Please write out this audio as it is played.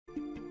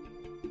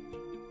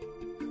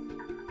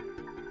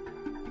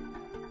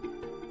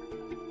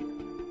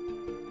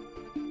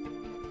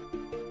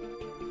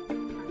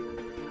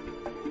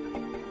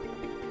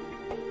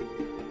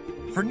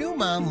For new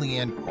mom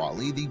Leanne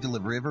Crawley, the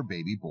delivery of her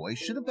baby boy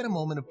should have been a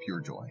moment of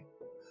pure joy.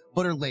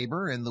 But her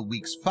labor and the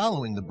weeks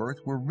following the birth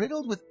were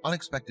riddled with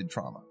unexpected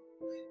trauma.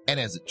 And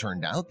as it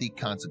turned out, the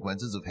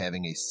consequences of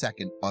having a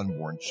second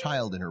unborn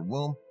child in her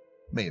womb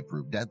may have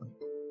proved deadly.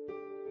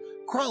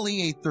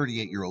 Crawley, a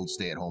 38-year-old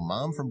stay-at-home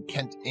mom from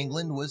Kent,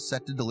 England, was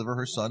set to deliver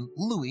her son,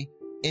 Louis,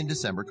 in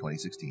December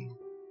 2016.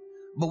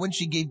 But when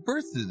she gave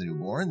birth to the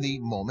newborn, the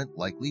moment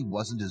likely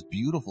wasn't as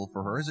beautiful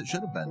for her as it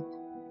should have been.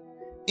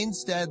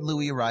 Instead,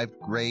 Louis arrived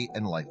gray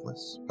and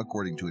lifeless,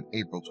 according to an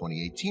April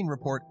 2018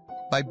 report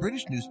by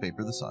British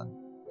newspaper The Sun.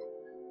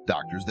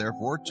 Doctors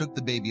therefore took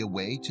the baby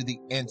away to the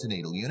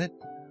antenatal unit,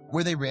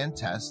 where they ran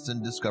tests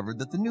and discovered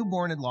that the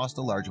newborn had lost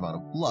a large amount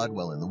of blood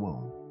while in the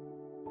womb.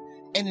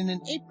 And in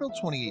an April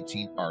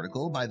 2018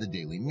 article by the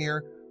Daily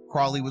Mirror,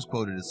 Crawley was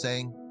quoted as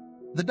saying,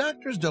 "The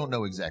doctors don't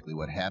know exactly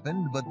what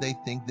happened, but they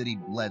think that he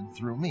bled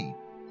through me.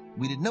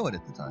 We didn't know it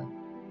at the time."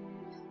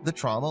 The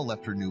trauma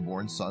left her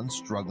newborn son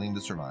struggling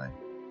to survive,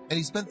 and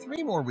he spent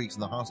 3 more weeks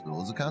in the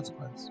hospital as a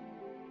consequence.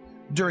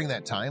 During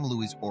that time,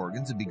 Louis'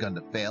 organs had begun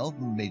to fail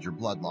from major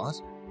blood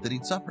loss that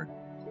he'd suffered,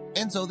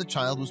 and so the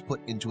child was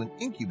put into an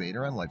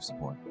incubator on life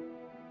support.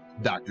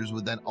 Doctors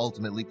would then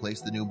ultimately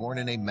place the newborn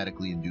in a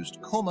medically induced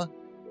coma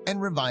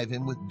and revive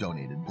him with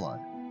donated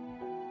blood.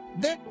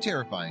 That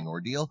terrifying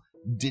ordeal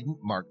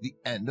didn't mark the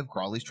end of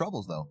Crawley's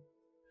troubles, though.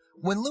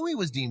 When Louis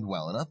was deemed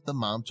well enough, the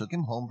mom took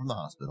him home from the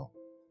hospital.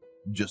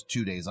 Just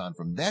 2 days on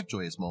from that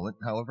joyous moment,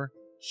 however,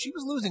 she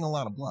was losing a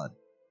lot of blood.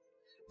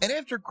 And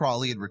after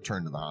Crawley had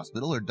returned to the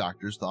hospital, her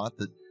doctors thought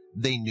that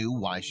they knew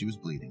why she was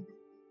bleeding.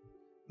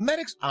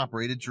 Medics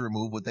operated to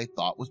remove what they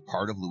thought was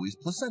part of Louis'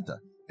 placenta.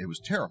 It was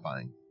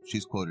terrifying,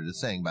 she's quoted as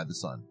saying by The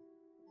Sun.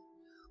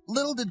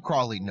 Little did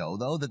Crawley know,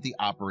 though, that the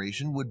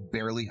operation would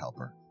barely help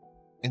her.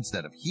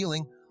 Instead of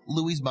healing,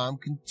 Louis' mom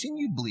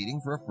continued bleeding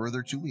for a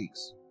further 2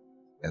 weeks.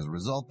 As a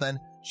result, then,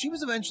 she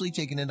was eventually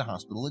taken into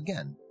hospital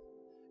again.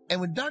 And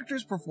when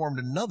doctors performed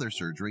another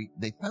surgery,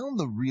 they found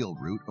the real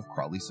root of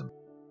Crawley's symptoms.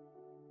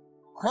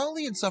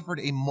 Crawley had suffered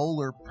a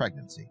molar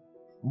pregnancy,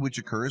 which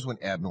occurs when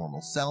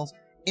abnormal cells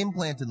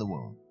implant in the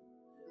womb.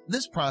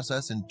 This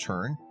process, in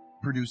turn,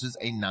 produces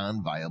a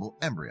non-viable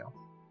embryo.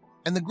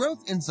 And the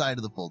growth inside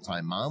of the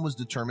full-time mom was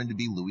determined to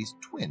be Louis'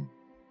 twin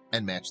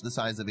and matched the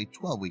size of a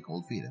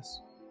 12-week-old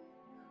fetus.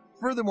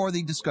 Furthermore,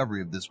 the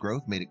discovery of this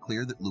growth made it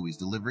clear that Louis'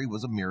 delivery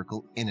was a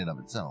miracle in and of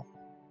itself.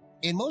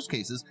 In most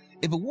cases,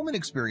 if a woman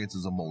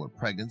experiences a molar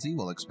pregnancy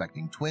while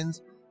expecting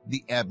twins,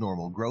 the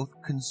abnormal growth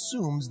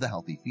consumes the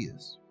healthy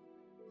fetus.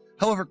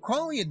 However,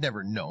 Crawley had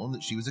never known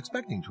that she was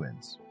expecting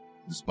twins,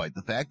 despite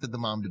the fact that the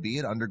mom-to-be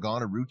had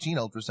undergone a routine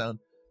ultrasound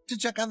to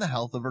check on the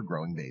health of her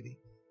growing baby.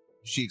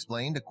 She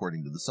explained,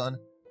 according to The Sun,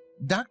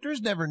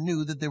 "Doctors never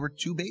knew that there were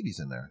 2 babies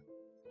in there.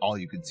 All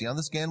you could see on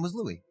the scan was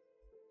Louis.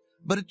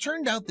 But it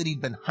turned out that he'd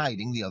been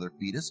hiding the other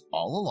fetus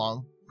all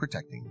along,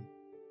 protecting me."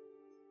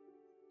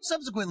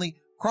 Subsequently,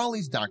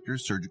 Crawley's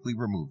doctors surgically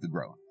removed the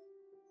growth.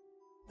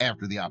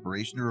 After the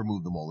operation to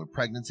remove the molar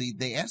pregnancy,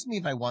 they asked me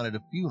if I wanted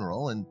a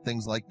funeral and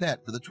things like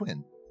that for the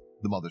twin.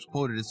 The mother's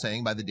quoted as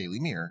saying by the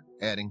Daily Mirror,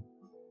 adding,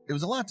 "It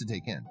was a lot to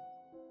take in."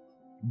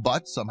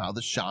 But somehow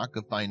the shock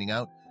of finding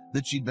out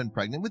that she'd been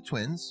pregnant with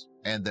twins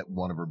and that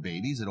one of her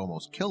babies had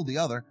almost killed the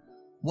other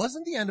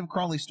wasn't the end of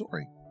Crawley's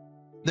story.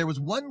 There was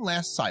one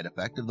last side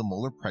effect of the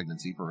molar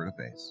pregnancy for her to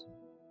face.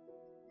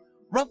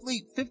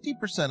 Roughly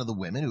 50% of the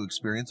women who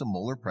experience a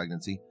molar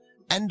pregnancy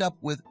end up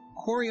with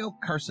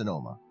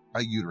choriocarcinoma,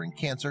 a uterine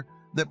cancer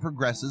that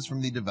progresses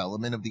from the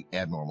development of the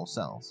abnormal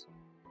cells.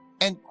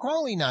 And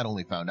Crawley not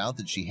only found out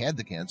that she had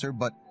the cancer,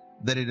 but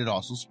that it had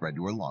also spread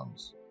to her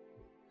lungs.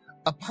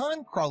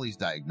 Upon Crawley's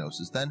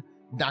diagnosis, then,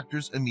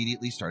 doctors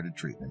immediately started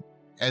treatment,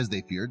 as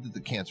they feared that the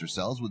cancer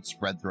cells would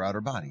spread throughout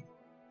her body.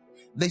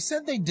 They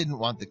said they didn't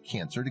want the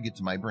cancer to get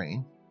to my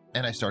brain,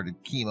 and I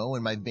started chemo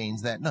in my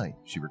veins that night,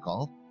 she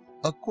recalled,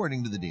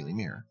 according to the Daily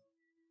Mirror.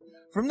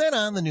 From then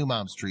on, the new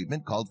mom's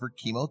treatment called for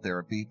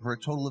chemotherapy for a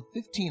total of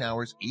 15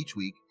 hours each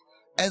week,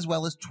 as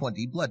well as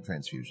 20 blood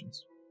transfusions.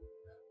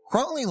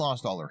 Crawley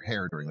lost all her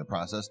hair during the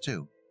process,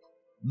 too.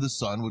 The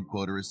Sun would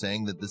quote her as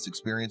saying that this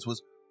experience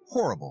was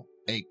horrible,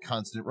 a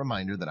constant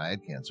reminder that I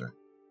had cancer.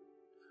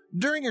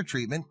 During her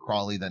treatment,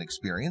 Crawley then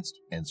experienced,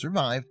 and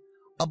survived,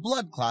 a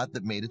blood clot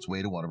that made its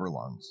way to one of her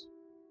lungs.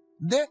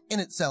 That in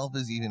itself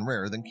is even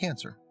rarer than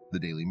cancer, the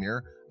Daily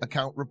Mirror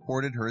account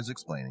reported her as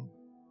explaining.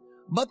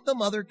 But the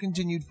mother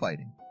continued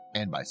fighting,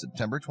 and by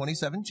September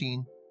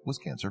 2017 was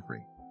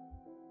cancer-free.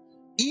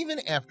 Even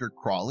after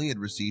Crawley had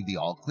received the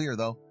all-clear,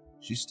 though,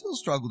 she still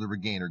struggled to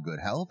regain her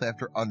good health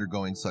after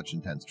undergoing such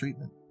intense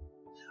treatment.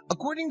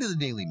 According to the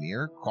Daily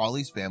Mirror,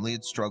 Crawley's family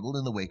had struggled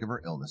in the wake of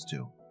her illness,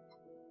 too.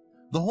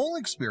 The whole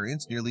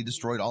experience nearly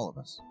destroyed all of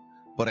us,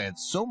 but I had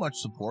so much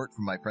support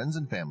from my friends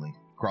and family,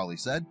 Crawley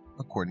said,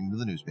 according to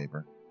the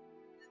newspaper.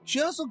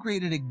 She also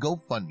created a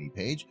GoFundMe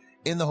page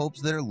in the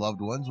hopes that her loved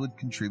ones would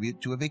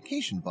contribute to a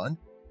vacation fund.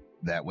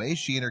 That way,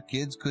 she and her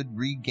kids could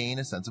regain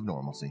a sense of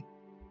normalcy.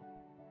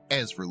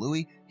 As for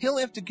Louis, he'll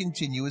have to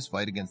continue his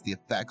fight against the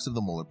effects of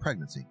the molar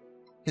pregnancy.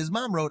 His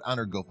mom wrote on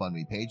her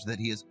GoFundMe page that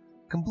he is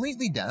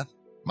completely deaf,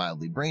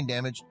 mildly brain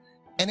damaged,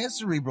 and has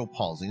cerebral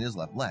palsy in his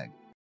left leg.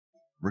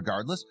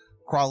 Regardless,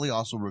 Crawley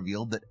also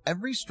revealed that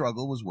every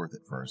struggle was worth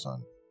it for her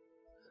son.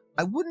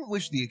 I wouldn't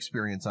wish the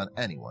experience on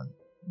anyone,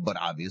 but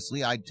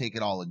obviously I'd take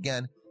it all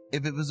again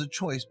if it was a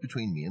choice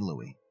between me and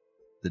Louis.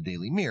 The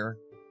Daily Mirror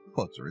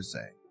quotes her as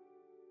saying.